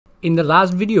In the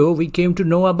last video, we came to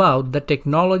know about the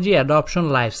technology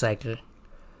adoption life cycle.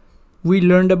 We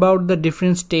learned about the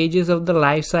different stages of the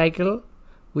life cycle.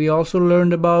 We also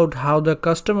learned about how the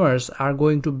customers are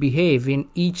going to behave in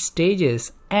each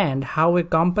stages and how a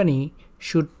company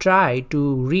should try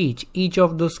to reach each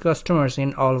of those customers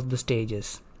in all of the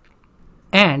stages.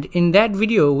 And in that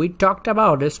video, we talked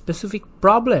about a specific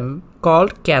problem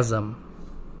called chasm.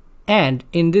 And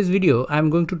in this video, I'm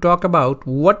going to talk about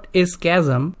what is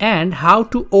chasm and how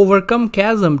to overcome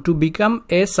chasm to become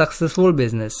a successful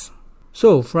business.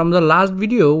 So from the last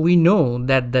video, we know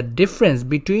that the difference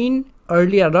between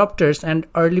early adopters and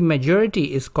early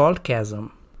majority is called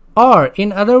chasm. Or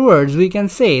in other words, we can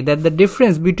say that the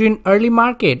difference between early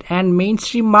market and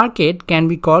mainstream market can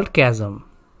be called chasm.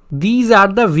 These are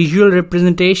the visual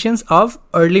representations of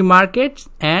early markets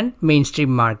and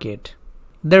mainstream market.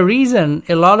 The reason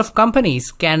a lot of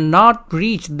companies cannot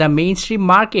reach the mainstream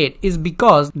market is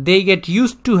because they get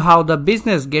used to how the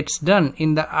business gets done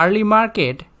in the early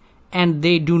market and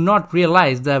they do not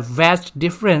realize the vast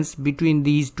difference between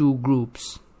these two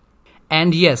groups.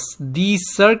 And yes,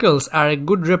 these circles are a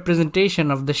good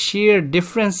representation of the sheer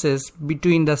differences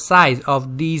between the size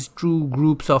of these two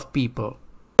groups of people.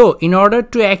 So in order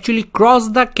to actually cross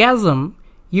the chasm,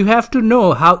 you have to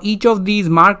know how each of these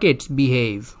markets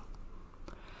behave.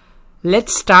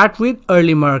 Let's start with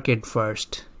early market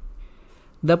first.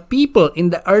 The people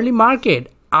in the early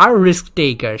market are risk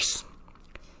takers.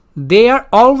 They are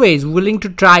always willing to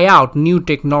try out new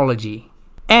technology.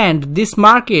 And this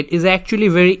market is actually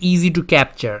very easy to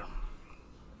capture.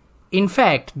 In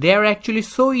fact, they are actually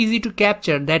so easy to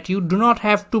capture that you do not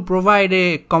have to provide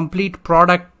a complete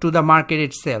product to the market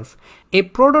itself. A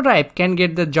prototype can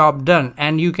get the job done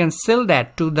and you can sell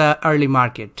that to the early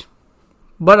market.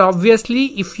 But obviously,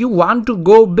 if you want to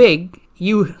go big,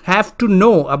 you have to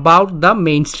know about the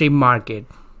mainstream market.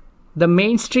 The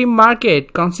mainstream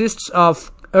market consists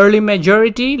of early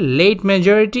majority, late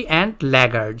majority, and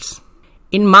laggards.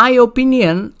 In my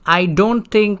opinion, I don't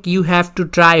think you have to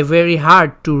try very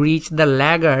hard to reach the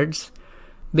laggards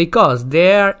because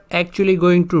they are actually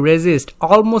going to resist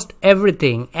almost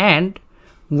everything, and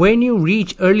when you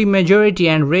reach early majority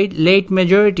and late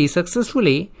majority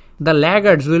successfully, the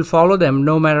laggards will follow them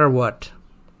no matter what.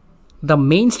 The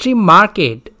mainstream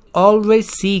market always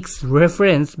seeks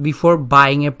reference before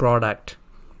buying a product.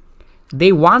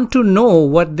 They want to know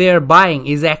what they are buying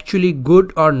is actually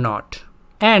good or not.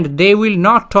 And they will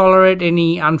not tolerate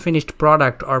any unfinished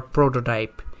product or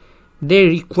prototype. They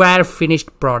require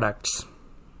finished products.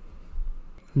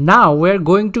 Now we're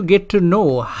going to get to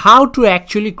know how to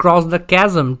actually cross the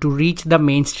chasm to reach the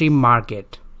mainstream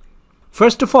market.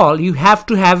 First of all, you have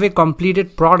to have a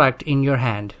completed product in your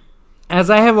hand. As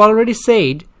I have already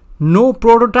said, no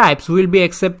prototypes will be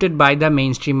accepted by the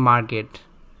mainstream market.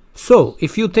 So,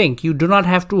 if you think you do not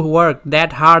have to work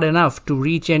that hard enough to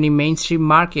reach any mainstream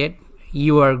market,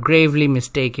 you are gravely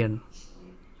mistaken.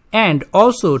 And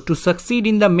also, to succeed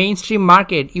in the mainstream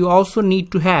market, you also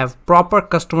need to have proper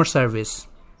customer service.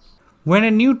 When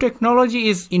a new technology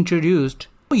is introduced,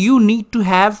 you need to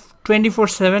have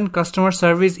 24/7 customer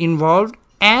service involved,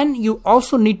 and you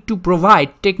also need to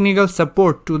provide technical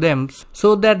support to them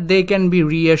so that they can be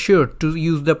reassured to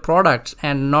use the products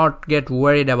and not get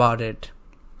worried about it.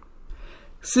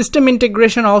 System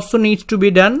integration also needs to be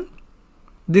done.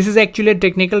 This is actually a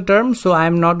technical term, so I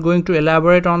am not going to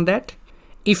elaborate on that.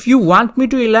 If you want me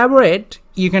to elaborate,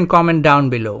 you can comment down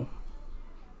below.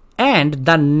 And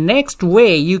the next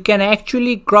way you can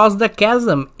actually cross the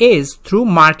chasm is through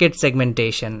market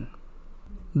segmentation.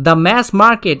 The mass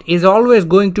market is always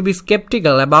going to be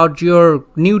skeptical about your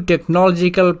new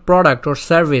technological product or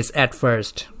service at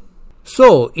first.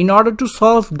 So, in order to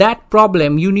solve that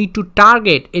problem, you need to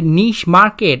target a niche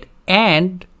market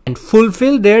and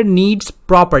fulfill their needs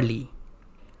properly.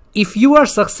 If you are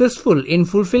successful in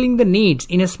fulfilling the needs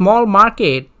in a small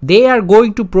market, they are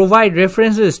going to provide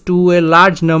references to a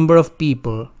large number of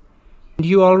people.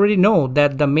 You already know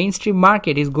that the mainstream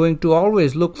market is going to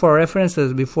always look for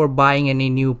references before buying any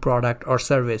new product or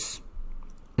service.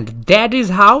 And that is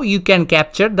how you can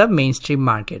capture the mainstream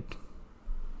market.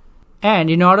 And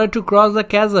in order to cross the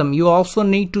chasm, you also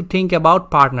need to think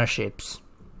about partnerships.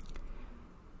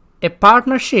 A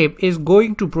partnership is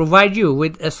going to provide you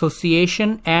with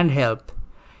association and help.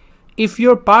 If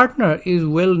your partner is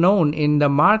well known in the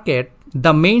market,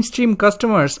 the mainstream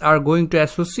customers are going to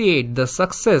associate the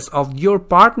success of your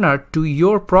partner to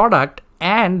your product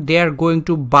and they are going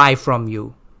to buy from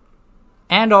you.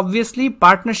 And obviously,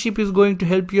 partnership is going to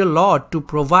help you a lot to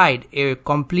provide a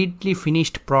completely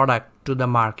finished product to the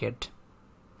market.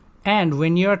 And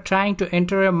when you are trying to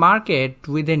enter a market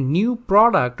with a new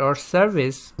product or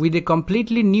service with a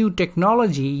completely new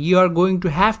technology, you are going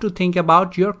to have to think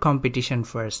about your competition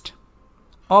first.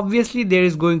 Obviously, there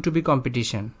is going to be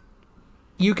competition.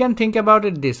 You can think about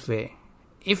it this way.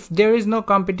 If there is no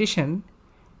competition,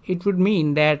 it would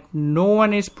mean that no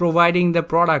one is providing the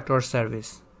product or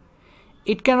service.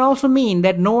 It can also mean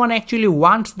that no one actually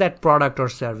wants that product or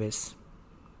service.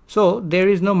 So there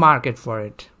is no market for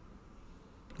it.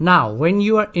 Now, when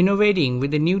you are innovating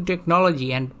with a new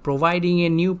technology and providing a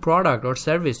new product or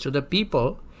service to the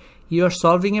people, you are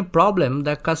solving a problem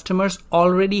that customers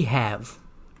already have.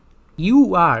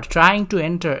 You are trying to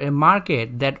enter a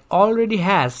market that already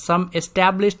has some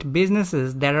established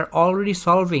businesses that are already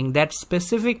solving that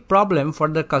specific problem for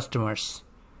the customers.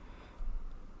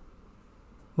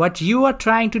 What you are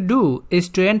trying to do is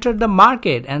to enter the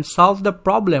market and solve the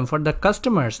problem for the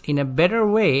customers in a better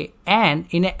way and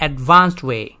in an advanced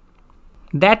way.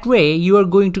 That way, you are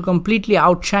going to completely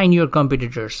outshine your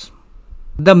competitors.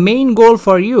 The main goal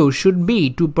for you should be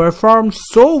to perform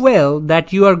so well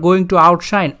that you are going to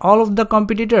outshine all of the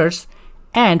competitors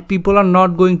and people are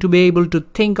not going to be able to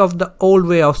think of the old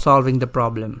way of solving the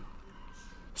problem.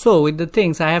 So, with the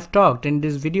things I have talked in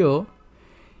this video,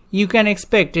 you can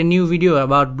expect a new video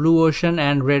about blue ocean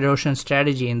and red ocean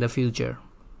strategy in the future.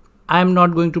 I am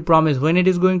not going to promise when it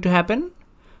is going to happen,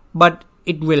 but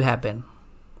it will happen.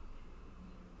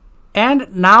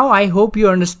 And now I hope you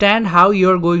understand how you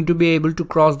are going to be able to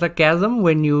cross the chasm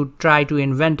when you try to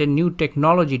invent a new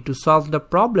technology to solve the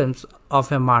problems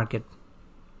of a market.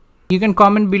 You can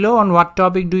comment below on what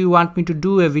topic do you want me to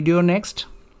do a video next.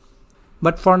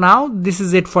 But for now, this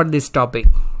is it for this topic.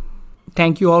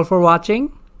 Thank you all for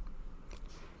watching.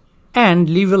 And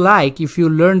leave a like if you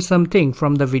learned something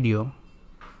from the video.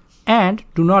 And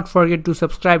do not forget to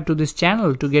subscribe to this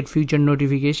channel to get future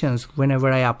notifications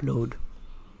whenever I upload.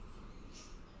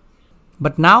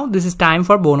 But now this is time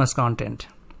for bonus content.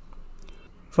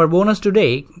 For bonus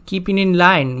today, keeping in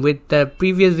line with the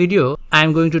previous video, I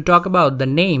am going to talk about the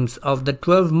names of the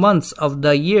 12 months of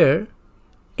the year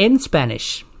in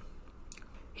Spanish.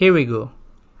 Here we go.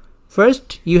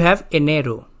 First, you have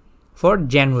enero for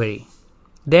January.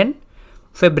 Then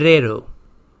febrero.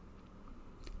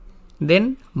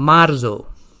 Then marzo.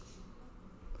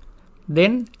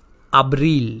 Then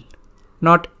abril.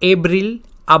 Not abril,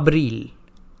 abril.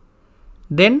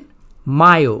 Then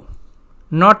mayo.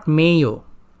 Not mayo,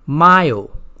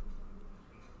 mayo.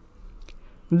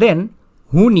 Then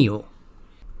junio.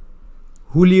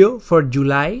 Julio for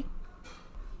July.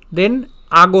 Then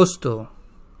agosto.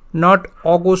 Not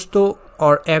agosto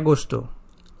or agosto.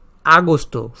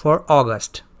 Agosto for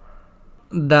August.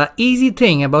 The easy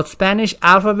thing about Spanish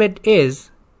alphabet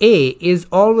is A is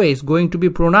always going to be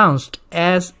pronounced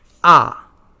as A.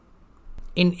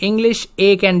 In English,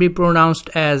 A can be pronounced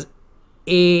as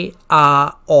A,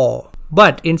 O.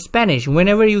 But in Spanish,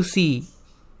 whenever you see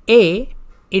A,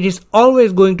 it is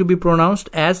always going to be pronounced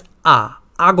as A.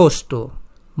 Agosto,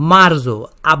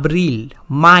 marzo, abril,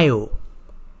 mayo.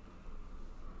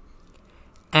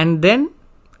 And then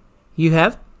you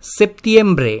have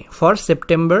septiembre for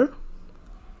September,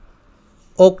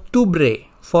 octubre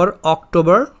for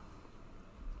October,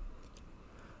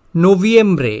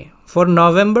 noviembre for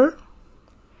November,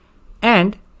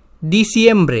 and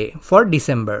diciembre for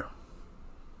December.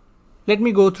 Let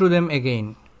me go through them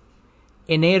again.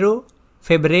 Enero,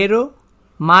 febrero,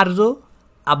 marzo,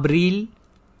 abril,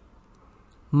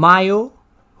 mayo,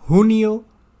 junio,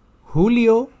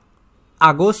 julio,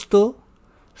 agosto,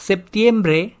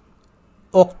 septiembre,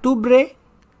 octubre,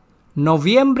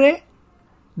 noviembre,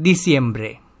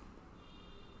 diciembre.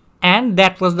 And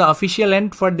that was the official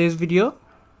end for this video.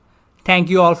 Thank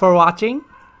you all for watching.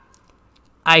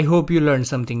 I hope you learned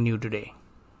something new today.